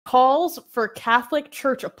calls for Catholic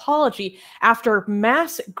Church apology after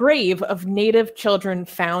mass grave of Native children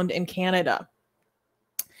found in Canada.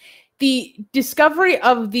 The discovery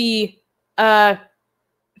of the Tk'emlups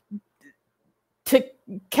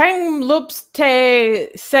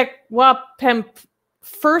Secwépemc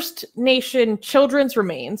First Nation children's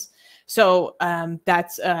remains. So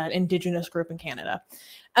that's an Indigenous group in Canada.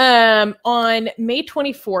 On May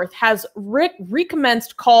 24th, has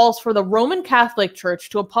recommenced calls for the Roman Catholic Church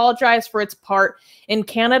to apologize for its part in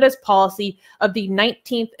Canada's policy of the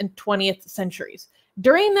 19th and 20th centuries.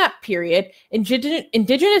 During that period,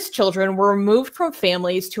 Indigenous children were removed from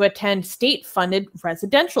families to attend state-funded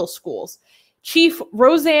residential schools. Chief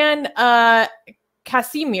Rosanne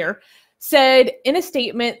Casimir said in a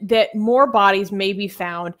statement that more bodies may be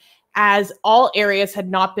found as all areas had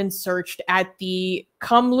not been searched at the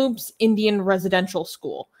Kamloops Indian Residential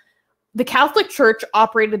School. The Catholic Church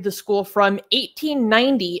operated the school from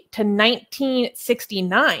 1890 to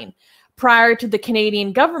 1969, prior to the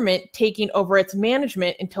Canadian government taking over its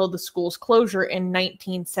management until the school's closure in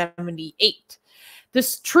 1978.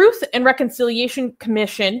 This Truth and Reconciliation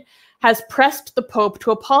Commission has pressed the Pope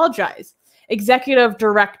to apologize. Executive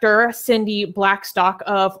Director Cindy Blackstock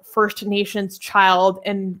of First Nations Child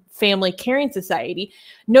and Family Caring Society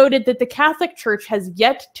noted that the Catholic Church has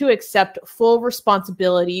yet to accept full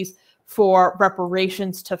responsibilities for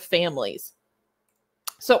reparations to families.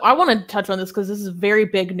 So I want to touch on this because this is very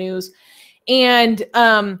big news. And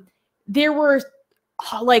there were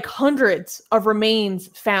like hundreds of remains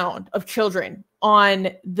found of children on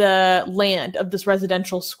the land of this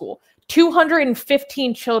residential school.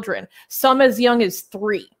 215 children, some as young as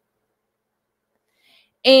 3.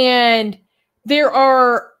 And there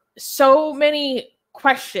are so many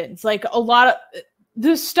questions, like a lot of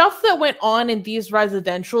the stuff that went on in these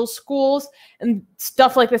residential schools, and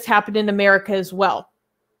stuff like this happened in America as well,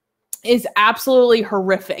 is absolutely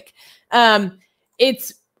horrific.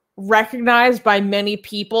 It's recognized by many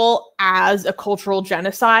people as a cultural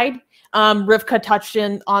genocide. Rivka touched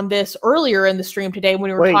on this earlier in the stream today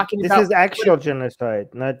when we were talking about— This is actual genocide,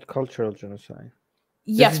 not cultural genocide.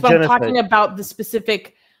 Yes, but genocide. I'm talking about the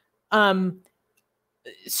specific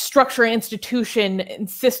structure, institution, and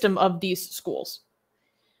system of these schools.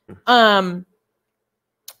 Sorry,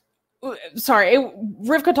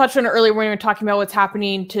 Rivka touched on it earlier when we were talking about what's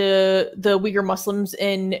happening to the Uyghur Muslims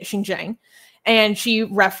in Xinjiang, and she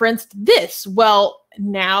referenced this. Well,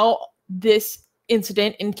 now this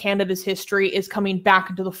incident in Canada's history is coming back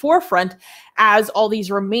into the forefront as all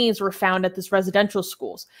these remains were found at this residential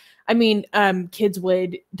schools. I mean, kids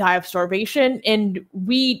would die of starvation, and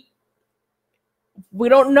we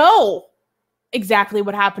don't know exactly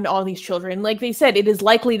what happened to all these children. Like they said, it is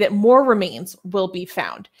likely that more remains will be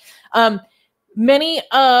found. Many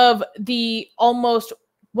of the almost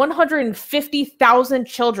 150,000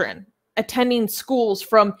 children attending schools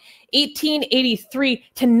from 1883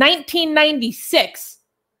 to 1996.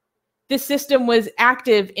 This system was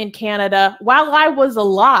active in Canada while I was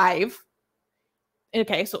alive.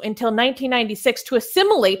 Okay, so until 1996, to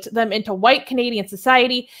assimilate them into white Canadian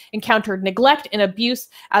society, encountered neglect and abuse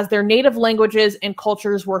as their native languages and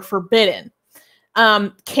cultures were forbidden.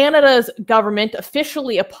 Canada's government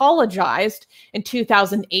officially apologized in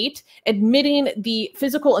 2008, admitting the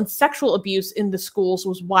physical and sexual abuse in the schools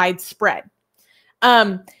was widespread.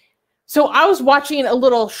 So I was watching a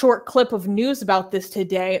little short clip of news about this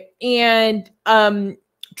today, and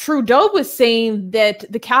Trudeau was saying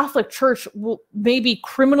that the Catholic Church may be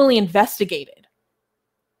criminally investigated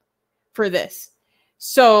for this.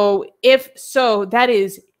 So if so, that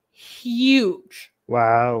is huge.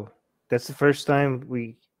 Wow. That's the first time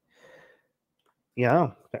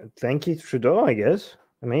thank you, Trudeau, I guess.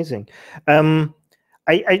 Amazing. I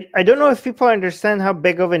don't know if people understand how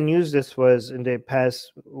big of a news this was in the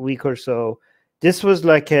past week or so. This was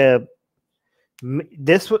like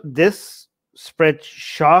this spread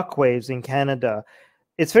shockwaves in Canada.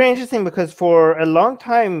 It's very interesting because for a long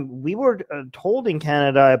time we were told in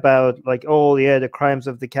Canada about like, oh yeah, the crimes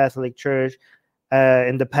of the Catholic Church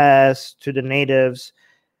in the past to the natives.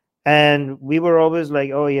 And we were always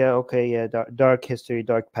like, oh, yeah, okay, yeah, dark history,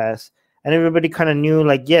 dark past. And everybody kind of knew,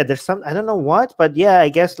 like, yeah, there's some, I don't know what, but yeah, I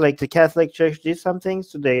guess, like, the Catholic Church did some things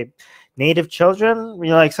to the native children.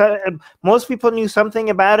 You know, like, so, most people knew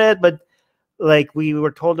something about it, but, like, we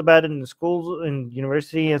were told about it in the schools, in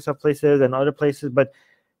university and stuff places and other places, but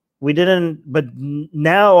we didn't. But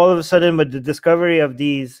now, all of a sudden, with the discovery of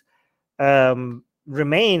these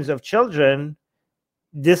remains of children,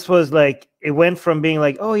 this was like, it went from being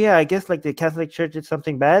like, oh yeah, I guess like the Catholic Church did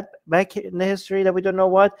something bad back in the history that we don't know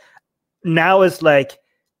what. Now it's like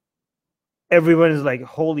everyone is like,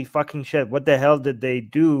 holy fucking shit, what the hell did they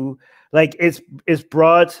do? Like it's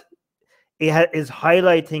brought, is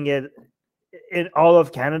highlighting it in all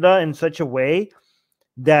of Canada in such a way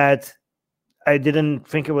that I didn't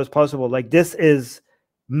think it was possible. Like this is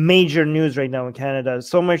major news right now in Canada,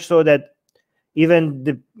 so much so that even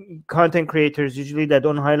the content creators usually that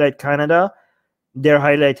don't highlight Canada, they're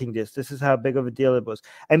highlighting this. This is how big of a deal it was.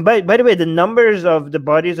 And by the way, the numbers of the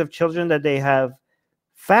bodies of children that they have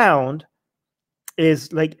found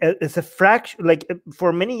is like it's a fraction. Like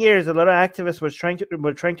for many years, a lot of activists were trying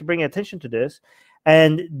to bring attention to this,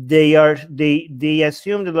 and they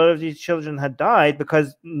assumed a lot of these children had died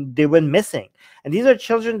because they went missing. And these are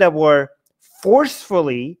children that were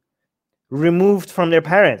forcefully removed from their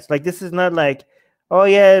parents. Like this is not like, oh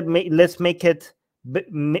yeah, let's make it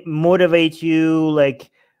motivate you,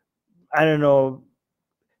 like I don't know,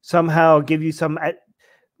 somehow give you some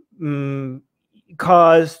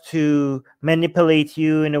cause to manipulate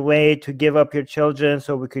you in a way to give up your children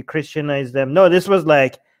so we could Christianize them. No, this was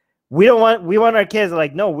like, we want our kids.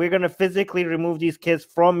 Like, no, we're gonna physically remove these kids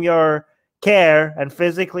from your care and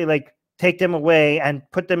physically like take them away and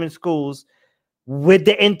put them in schools with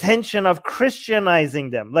the intention of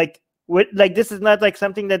Christianizing them. Like this is not like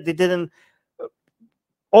something that they didn't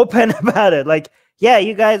open about it. Like, yeah,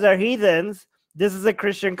 you guys are heathens. This is a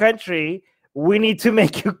Christian country. We need to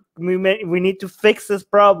make you. We need to fix this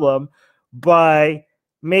problem by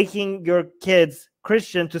making your kids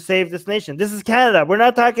Christian to save this nation. This is Canada. We're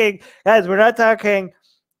not talking, guys. We're not talking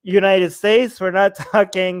United States. We're not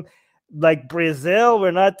talking like Brazil.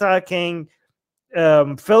 We're not talking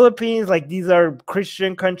Philippines. Like these are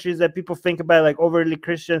Christian countries that people think about like overly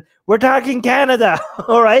Christian. We're talking Canada,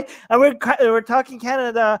 all right? And we're talking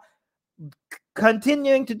Canada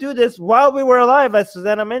continuing to do this while we were alive, as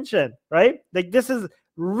Susanna mentioned, right? Like this is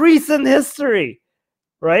recent history,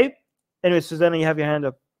 right? Anyway, Susanna, you have your hand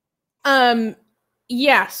up.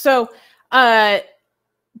 Yeah. So, to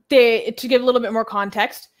give a little bit more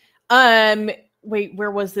context, wait,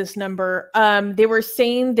 where was this number? They were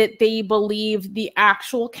saying that they believe the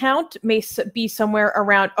actual count may be somewhere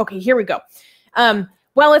around. Okay, here we go.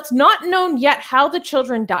 While it's not known yet how the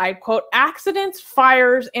children died, quote, accidents,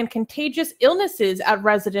 fires, and contagious illnesses at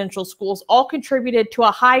residential schools all contributed to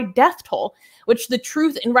a high death toll, which the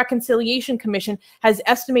Truth and Reconciliation Commission has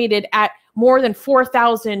estimated at more than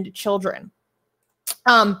 4,000 children.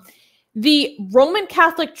 The Roman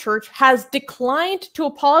Catholic Church has declined to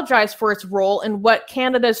apologize for its role in what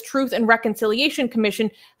Canada's Truth and Reconciliation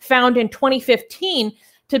Commission found in 2015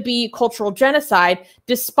 to be cultural genocide,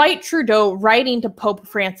 despite Trudeau writing to Pope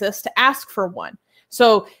Francis to ask for one.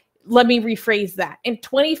 So let me rephrase that. In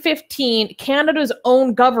 2015, Canada's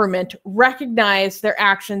own government recognized their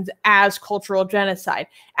actions as cultural genocide.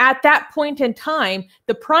 At that point in time,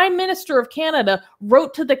 the Prime Minister of Canada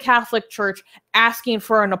wrote to the Catholic Church asking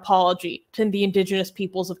for an apology to the Indigenous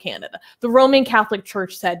peoples of Canada. The Roman Catholic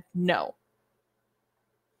Church said no.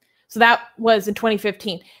 So that was in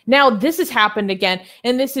 2015. Now this has happened again,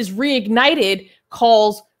 and this has reignited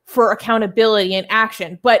calls for accountability and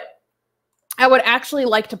action. But I would actually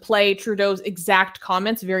like to play Trudeau's exact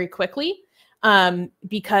comments very quickly,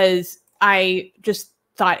 because I just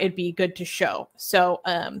thought it'd be good to show. So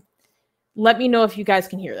let me know if you guys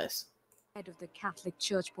can hear this. Head of the Catholic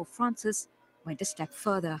Church, Pope Francis, went a step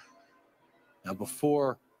further. Now,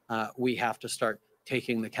 before we have to start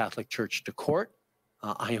taking the Catholic Church to court,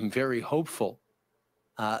 I am very hopeful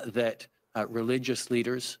that religious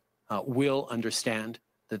leaders will understand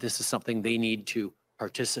that this is something they need to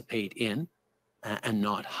participate in and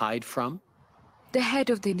not hide from. The head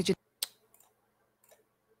of the Indigenous...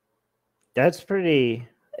 That's pretty...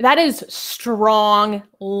 That is strong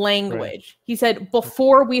language. Right. He said,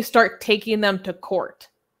 before we start taking them to court.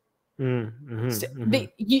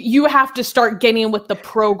 You have to start getting with the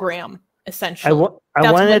program, essentially.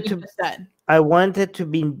 I want it to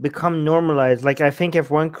become normalized. Like, I think if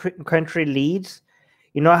one country leads,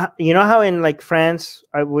 you know how in like France,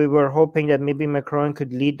 we were hoping that maybe Macron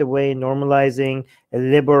could lead the way in normalizing a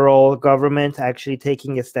liberal government actually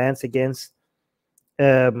taking a stance against,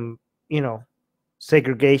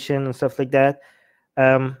 segregation and stuff like that.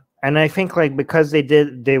 And I think like because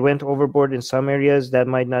they went overboard in some areas, that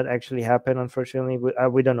might not actually happen. Unfortunately,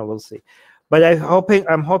 we don't know. We'll see. But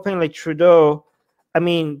I'm hoping like Trudeau. I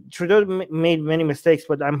mean, Trudeau made many mistakes,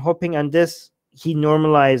 but I'm hoping on this he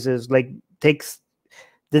normalizes, like takes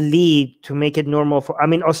the lead to make it normal for. I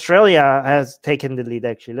mean, Australia has taken the lead.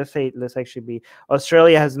 Actually,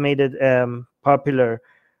 Australia has made it popular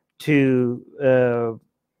to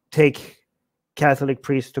take Catholic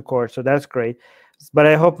priests to court, so that's great. But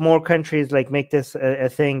I hope more countries like make this a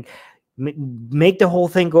thing. make the whole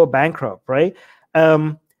thing go bankrupt, right?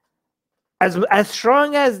 As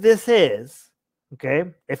strong as this is, okay,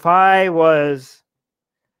 if I was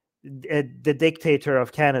the dictator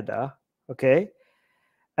of Canada, okay,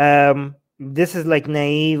 this is like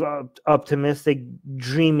naive, optimistic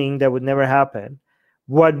dreaming that would never happen.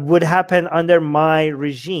 What would happen under my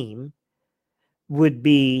regime would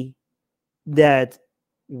be that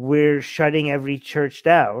we're shutting every church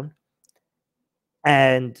down,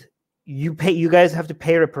 and you guys have to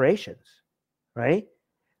pay reparations, right?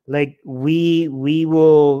 Like we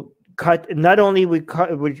will cut. Not only we're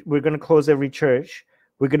going to close every church,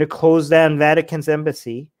 we're going to close down Vatican's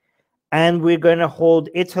embassy, and we're going to hold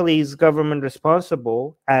Italy's government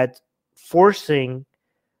responsible at forcing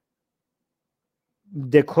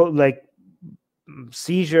the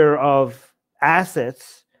seizure of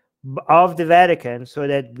assets of the Vatican, so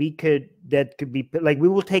that could be like, we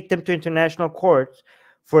will take them to international courts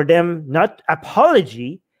for them not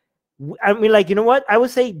apology. I mean, like, you know what? I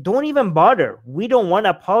would say, don't even bother. We don't want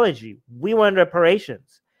apology. We want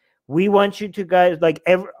reparations. We want you to guys, like,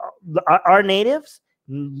 our natives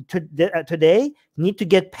today need to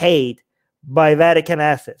get paid by Vatican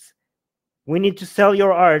assets. We need to sell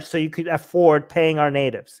your art so you could afford paying our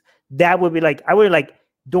natives. That would be like, I would like,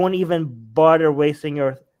 don't even bother wasting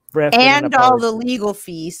your breath. And all the legal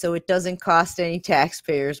fees, so it doesn't cost any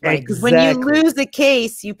taxpayers money. Because when you lose the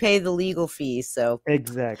case, you pay the legal fees. So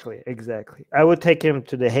exactly. I would take him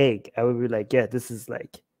to The Hague. I would be like, yeah, this is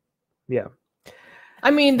like, yeah.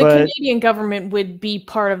 I mean, the Canadian government would be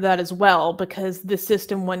part of that as well, because the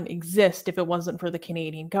system wouldn't exist if it wasn't for the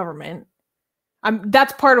Canadian government.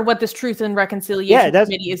 That's part of what this Truth and Reconciliation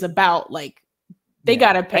Committee is about. Like, they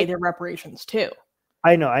got to pay their reparations too.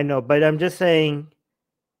 I know, but I'm just saying.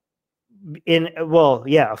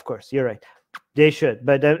 Of course, you're right. They should,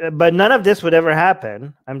 but none of this would ever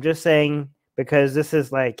happen. I'm just saying, because this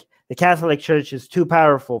is like, the Catholic Church is too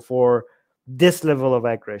powerful for this level of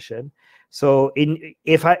aggression. So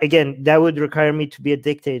that would require me to be a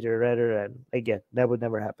dictator rather than, again, that would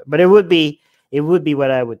never happen. But it would be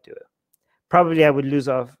what I would do. Probably I would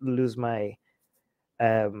lose my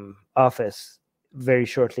office very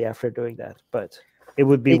shortly after doing that. But it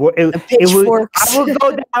would be I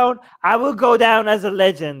will go down as a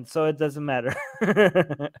legend, so it doesn't matter.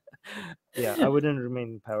 Yeah, I wouldn't remain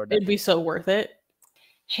in power. It'd be so worth it.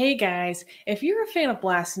 Hey guys, if you're a fan of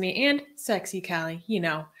Blasphemy and Sexy Callie,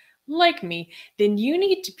 like me, then you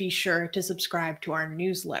need to be sure to subscribe to our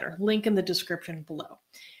newsletter. Link in the description below.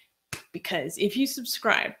 Because if you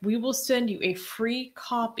subscribe, we will send you a free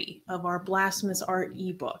copy of our Blasphemous Art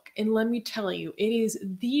ebook. And let me tell you, it is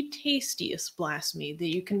the tastiest blasphemy that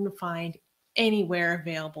you can find anywhere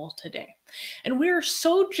available today. And we are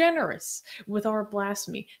so generous with our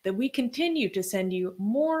blasphemy that we continue to send you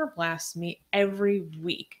more blasphemy every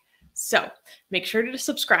week. So make sure to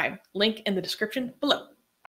subscribe. Link in the description below.